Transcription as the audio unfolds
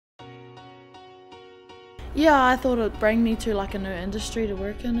Yeah, I thought it'd bring me to like a new industry to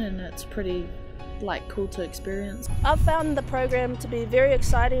work in, and it's pretty cool to experience. I've found the program to be very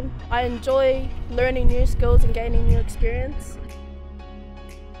exciting. I enjoy learning new skills and gaining new experience.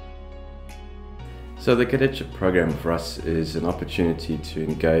 So the Cadetship program for us is an opportunity to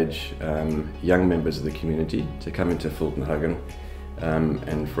engage young members of the community to come into Fulton Hogan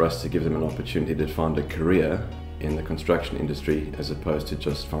and for us to give them an opportunity to find a career in the construction industry as opposed to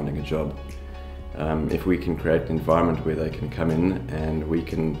just finding a job. If we can create an environment where they can come in and we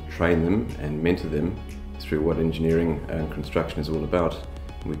can train them and mentor them through what engineering and construction is all about,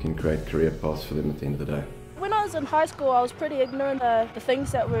 we can create career paths for them at the end of the day. When I was in high school, I was pretty ignorant of the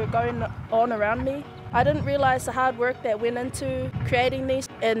things that were going on around me. I didn't realise the hard work that went into creating these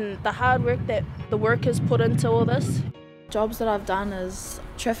and the hard work that the workers put into all this. Jobs that I've done is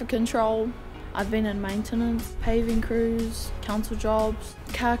traffic control. I've been in maintenance, paving crews, council jobs,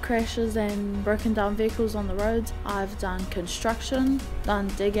 car crashes and broken down vehicles on the roads. I've done construction, done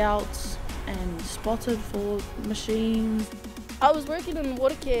dig outs and spotted for machines. I was working in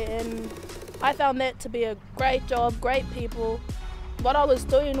water care and I found that to be a great job, great people. What I was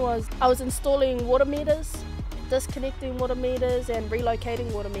doing was I was installing water meters, disconnecting water meters and relocating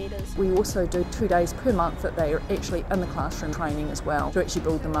water meters. We also do 2 days per month that they are actually in the classroom training as well to actually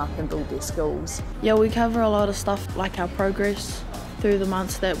build them up and build their skills. Yeah, we cover a lot of stuff like our progress through the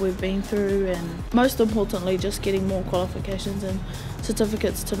months that we've been through, and most importantly just getting more qualifications and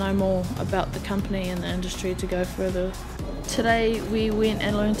certificates to know more about the company and the industry to go further. Today we went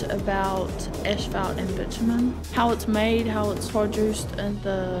and learnt about asphalt and bitumen, how it's made, how it's produced in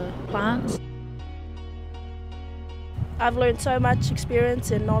the plants. I've learned so much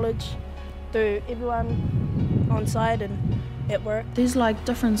experience and knowledge through everyone on site and at work. There's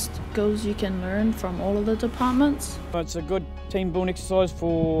different skills you can learn from all of the departments. It's a good team building exercise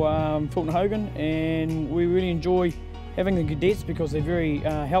for Fulton Hogan, and we really enjoy having the cadets because they're very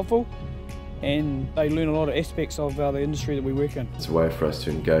helpful and they learn a lot of aspects of the industry that we work in. It's a way for us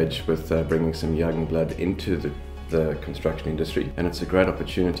to engage with bringing some young blood into the construction industry, and it's a great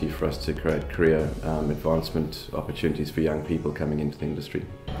opportunity for us to create career advancement opportunities for young people coming into the industry.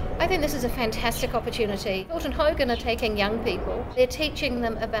 I think this is a fantastic opportunity. Fulton Hogan are taking young people, they're teaching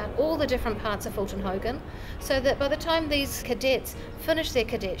them about all the different parts of Fulton Hogan, so that by the time these cadets finish their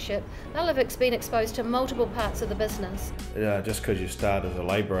cadetship, they'll have been exposed to multiple parts of the business. Just because you start as a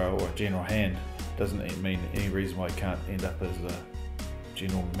labourer or a general hand doesn't mean any reason why you can't end up as a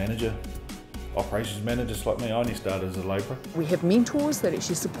general manager. Operations manager, just like me, I only started as a labourer. We have mentors that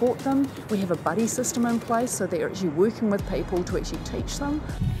actually support them. We have a buddy system in place so they're actually working with people to actually teach them.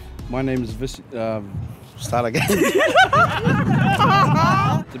 My name is start again.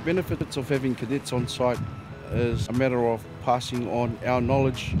 The benefits of having cadets on site is a matter of passing on our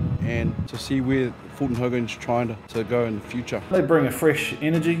knowledge and to see where Fulton Hogan's trying to go in the future. They bring a fresh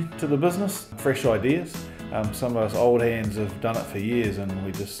energy to the business, fresh ideas. Some of us old hands have done it for years and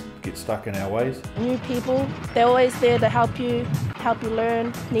we just get stuck in our ways. New people, they're always there to help you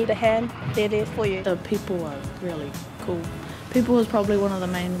learn, need a hand, they're there for you. The people are really cool. People is probably one of the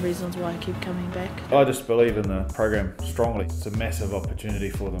main reasons why I keep coming back. I just believe in the program strongly. It's a massive opportunity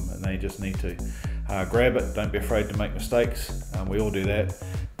for them and they just need to grab it. Don't be afraid to make mistakes. We all do that,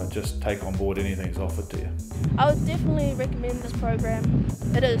 but just take on board anything that's offered to you. I would definitely recommend this program.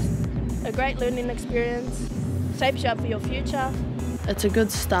 It is a great learning experience, shapes you up for your future. It's a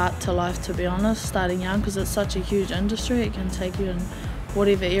good start to life, to be honest, starting young, because it's such a huge industry. It can take you in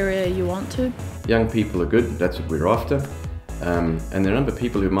whatever area you want to. Young people are good, that's what we're after. And there are a number of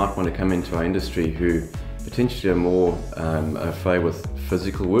people who might want to come into our industry who potentially are more au fait with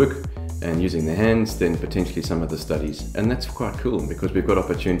physical work and using their hands than potentially some of the studies. And that's quite cool because we've got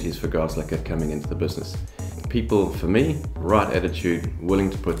opportunities for guys like that coming into the business. People, for me, right attitude, willing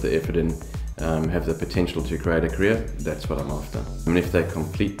to put the effort in, have the potential to create a career, that's what I'm after. I mean, if they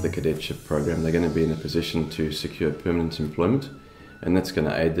complete the cadetship program, they're going to be in a position to secure permanent employment, and that's going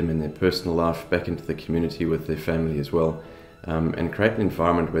to aid them in their personal life, back into the community with their family as well, and create an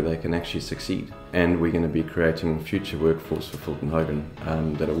environment where they can actually succeed. And we're going to be creating future workforce for Fulton Hogan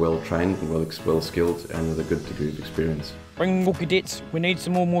that are well trained and well skilled and with a good degree of experience. Bring more cadets. We need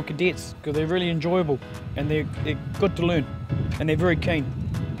some more cadets because they're really enjoyable and they're good to learn and they're very keen.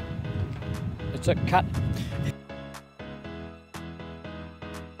 That's it, cut.